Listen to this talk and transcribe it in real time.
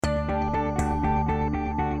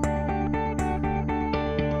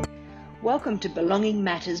Welcome to Belonging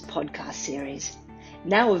Matters podcast series,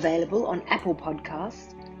 now available on Apple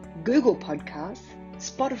Podcasts, Google Podcasts,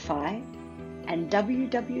 Spotify, and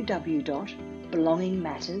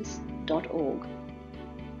www.belongingmatters.org.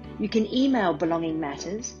 You can email Belonging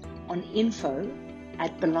Matters on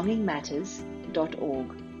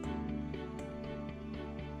info@belongingmatters.org.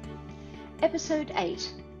 Episode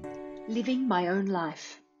 8, Living My Own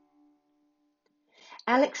Life.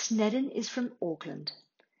 Alex Sneddon is from Auckland.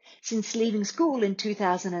 Since leaving school in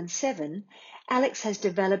 2007, Alex has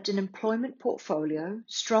developed an employment portfolio,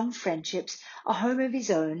 strong friendships, a home of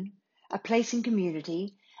his own, a place in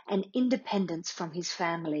community, and independence from his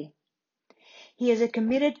family. He is a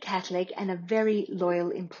committed Catholic and a very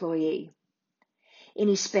loyal employee. In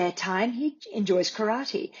his spare time, he enjoys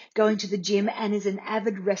karate, going to the gym, and is an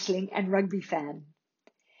avid wrestling and rugby fan.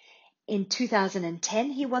 In 2010,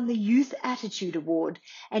 he won the Youth Attitude Award,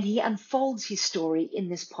 and he unfolds his story in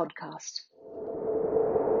this podcast.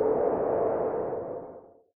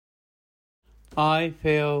 I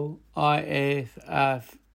feel I have a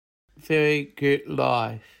very good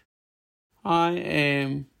life. I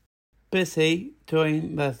am busy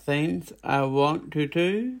doing the things I want to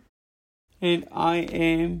do, and I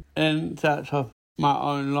am in charge of my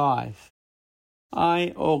own life.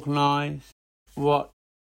 I organise what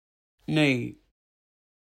need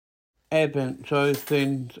happen so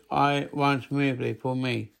things I want smoothly for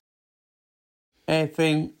me.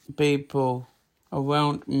 Having people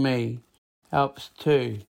around me helps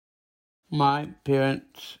too. My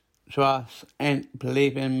parents trust and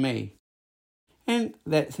believe in me, and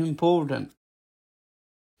that's important.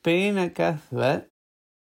 Being a Catholic,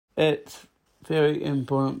 it's a very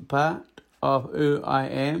important part of who I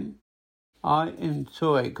am. I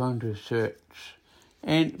enjoy going to church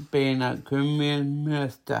and being a communion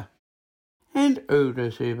minister and older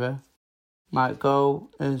super. My goal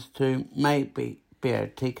is to maybe be a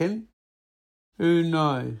deacon. Who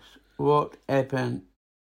knows what happened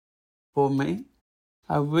for me?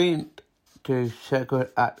 I went to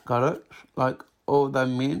Sacred Art College like all the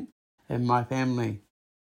men in my family.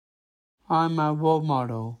 I'm a role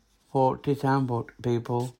model for disabled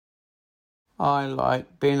people. I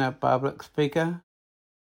like being a public speaker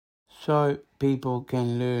so people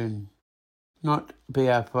can learn, not be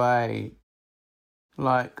afraid,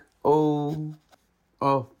 like all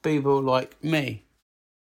of people like me.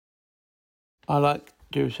 I like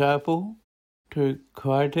to travel, to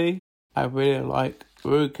karate. I really like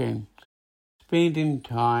working, spending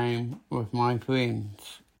time with my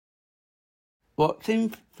friends,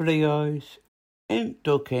 watching videos and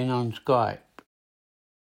talking on Skype.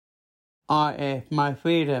 I have my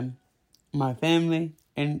freedom, my family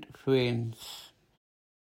and friends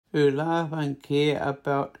who love and care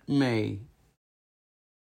about me.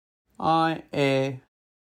 I have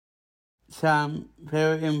some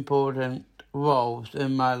very important roles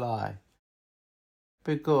in my life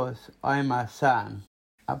because I'm a son,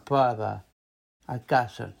 a brother, a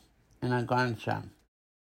cousin and a grandson.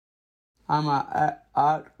 I'm an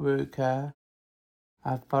art worker,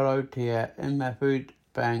 a volunteer in the food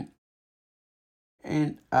bank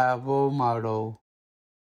and a role model.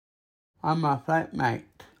 I'm a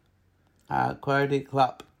flatmate, a karate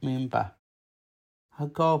club member, a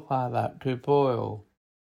godfather to Boyle,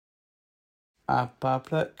 a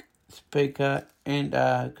public speaker and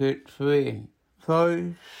a good friend.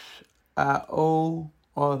 Those are all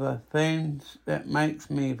of the things that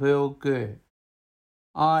makes me feel good.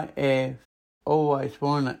 I have always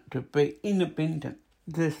wanted to be independent,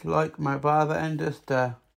 just like my brother and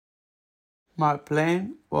sister. My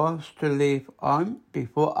plan was to leave home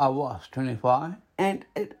before I was 25, and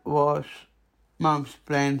it was Mum's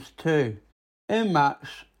plans too. In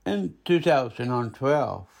March in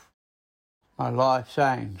 2012, my life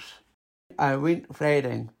changed. I went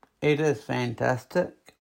flatting. It is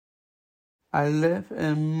fantastic. I live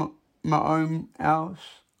in my own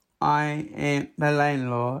house. I am the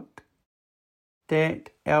landlord.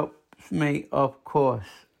 That helps me, of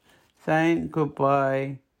course. Saying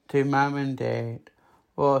goodbye to Mum and Dad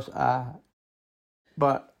was hard,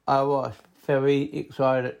 but I was very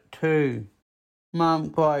excited too. Mum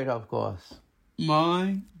cried, of course.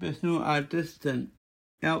 My personal assistant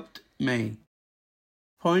helped me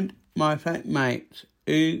find my flatmates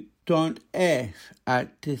who don't have a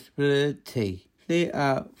disability. There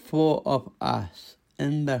are 4 of us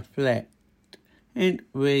in the flat, and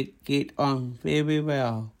we get on very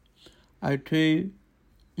well. I do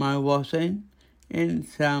my washing and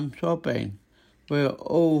some shopping. We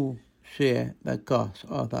all share the cost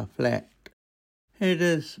of the flat. It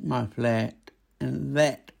is my flat, and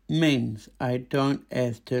that means I don't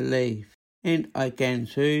have to leave. and I can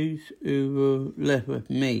choose who will live with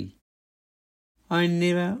me. I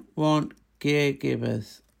never want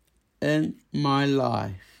caregivers in my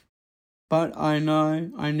life, but I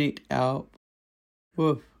know I need help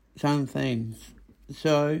with some things,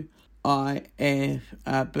 so I have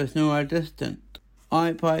a personal assistant.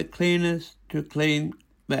 I pay cleaners to clean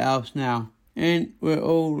the house now, and we're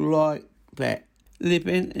all like that.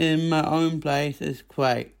 Living in my own place is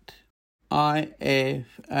great. I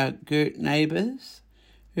have good neighbours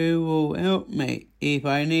who will help me if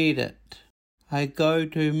I need it. I go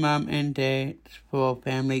to Mum and Dad's for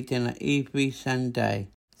family dinner every Sunday.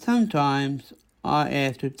 Sometimes I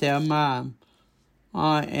have to tell Mum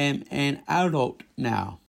I am an adult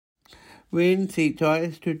now. When she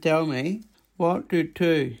tries to tell me what to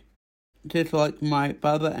do, just like my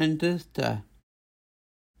brother and sister,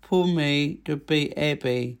 for me to be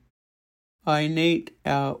happy, I need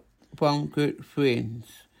help from good friends.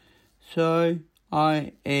 So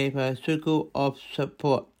I have a circle of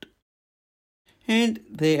support, and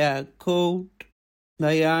they are called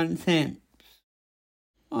the Young Samps.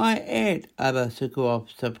 I add other circle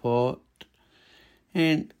of support,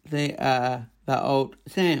 and they are the Old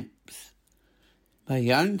Samps. The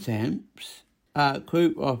Young Samps are a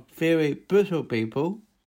group of very brittle people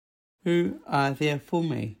who are there for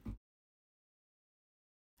me.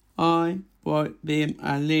 I wrote them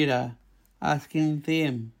a letter asking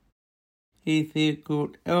them if they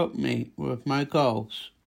could help me with my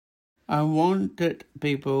goals. I wanted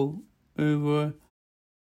people who were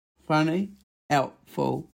funny,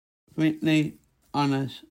 helpful, friendly,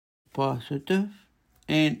 honest, positive,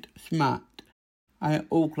 and smart. I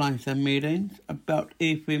organise the meetings about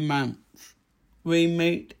every month. We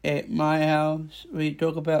meet at my house, we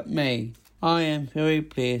talk about me. I am very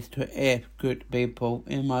blessed to have good people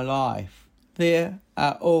in my life. They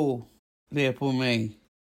are all there for me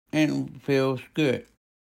and feels good.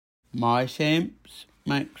 My Samps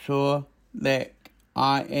make sure that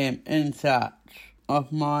I am in charge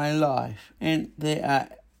of my life, and they are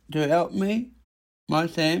to help me. My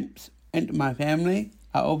Samps and my family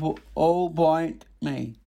are all behind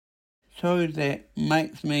me, so that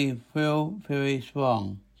makes me feel very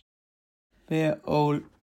strong. They're all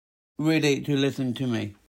ready to listen to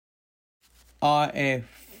me. I have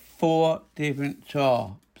 4 different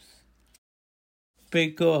jobs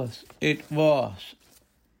because it was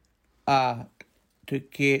hard to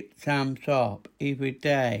get some job every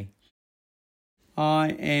day. I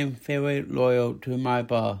am very loyal to my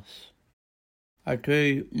boss. I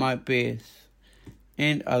do my best,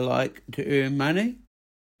 and I like to earn money.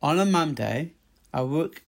 On a Monday, I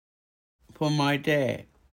work for my dad,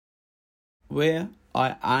 where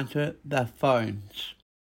I answer the phones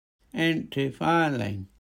and do filing.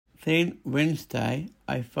 Then Wednesday,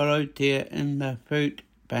 I volunteer in the food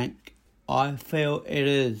bank. I feel it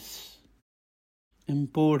is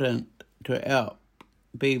important to help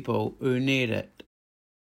people who need it.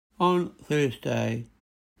 On Thursday,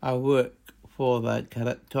 I work for the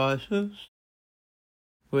characters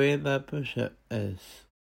where the bishop is.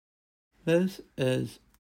 This is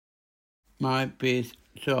my best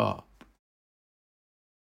job.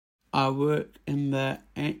 I work in the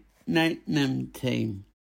Natnam team.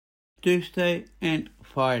 Tuesday and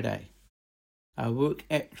Friday, I work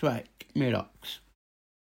at Drake Meadows,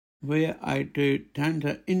 where I do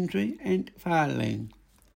data entry and filing.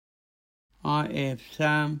 I have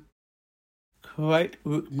some great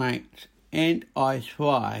workmates, and I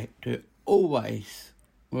try to always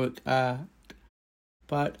work hard,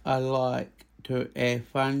 but I like to have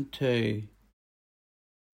fun too.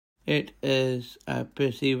 It is a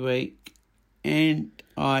busy week, and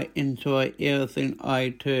I enjoy everything I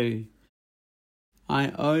do. I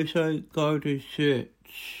also go to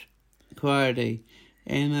church, karate,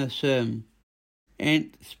 and the gym,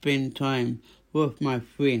 and spend time with my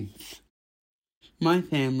friends, my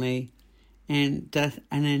family, and just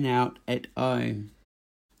in and out at home.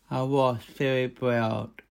 I was very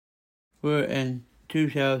proud. Where in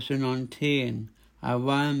 2010, I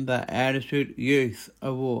won the Attitude Youth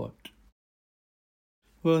Award.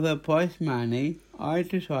 For the prize money, I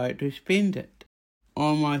decided to spend it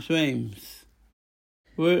on my dreams,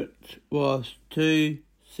 which was to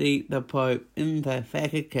see the Pope in the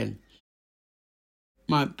Vatican.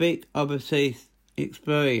 My big overseas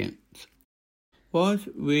experience was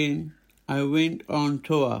when I went on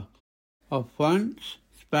tour of France,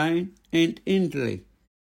 Spain, and Italy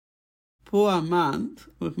for a month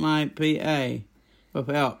with my PA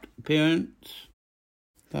without parents.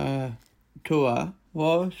 The tour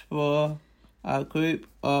was for a group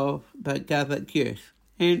of the Catholic youth,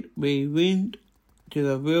 and we went to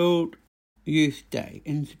the World Youth Day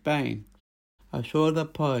in Spain. I saw the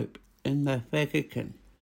Pope in the Vatican.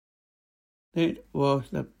 That was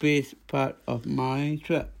the best part of my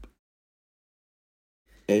trip.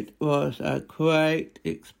 It was a great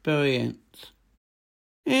experience.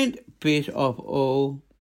 And best of all,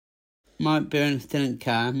 my parents didn't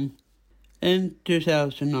come. In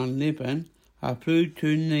 2011, I flew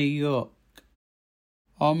to New York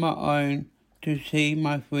on my own to see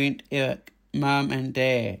my friend Eric. Mum and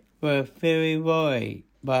Dad were very worried,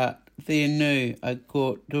 but they knew I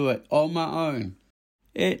could do it on my own.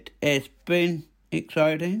 It has been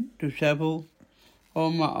exciting to travel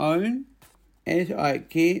on my own as I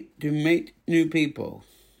get to meet new people.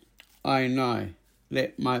 I know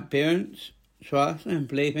that my parents trust and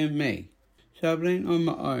believe in me. Traveling on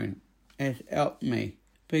my own has helped me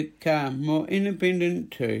become more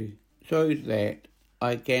independent too, so that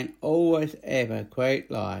I can always have a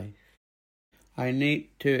great life. I need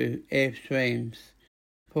to have dreams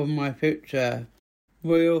for my future,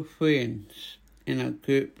 real friends and a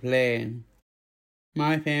good plan.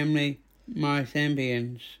 My family, my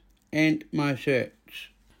champions, and my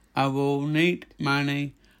church. I will need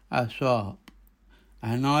money, a shop,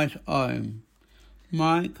 a nice home,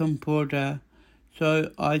 my computer,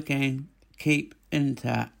 so I can keep in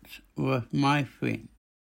touch with my friends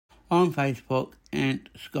on Facebook and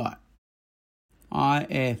Skype. I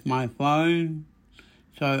have my phone,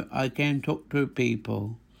 so I can talk to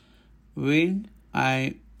people when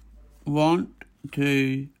I want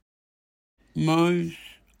to. Most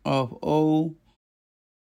of all,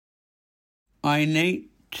 I need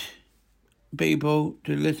people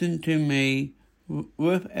to listen to me.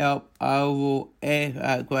 With help, I will have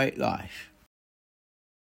a great life.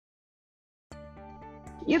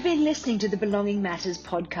 You've been listening to the Belonging Matters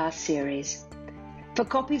podcast series. For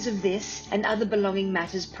copies of this and other Belonging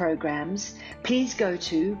Matters programs, please go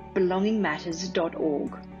to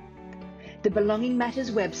belongingmatters.org. The Belonging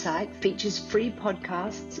Matters website features free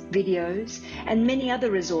podcasts, videos, and many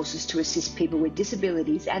other resources to assist people with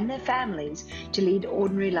disabilities and their families to lead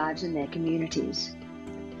ordinary lives in their communities.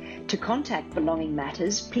 To contact Belonging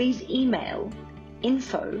Matters, please email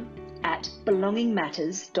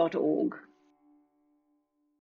info@belongingmatters.org.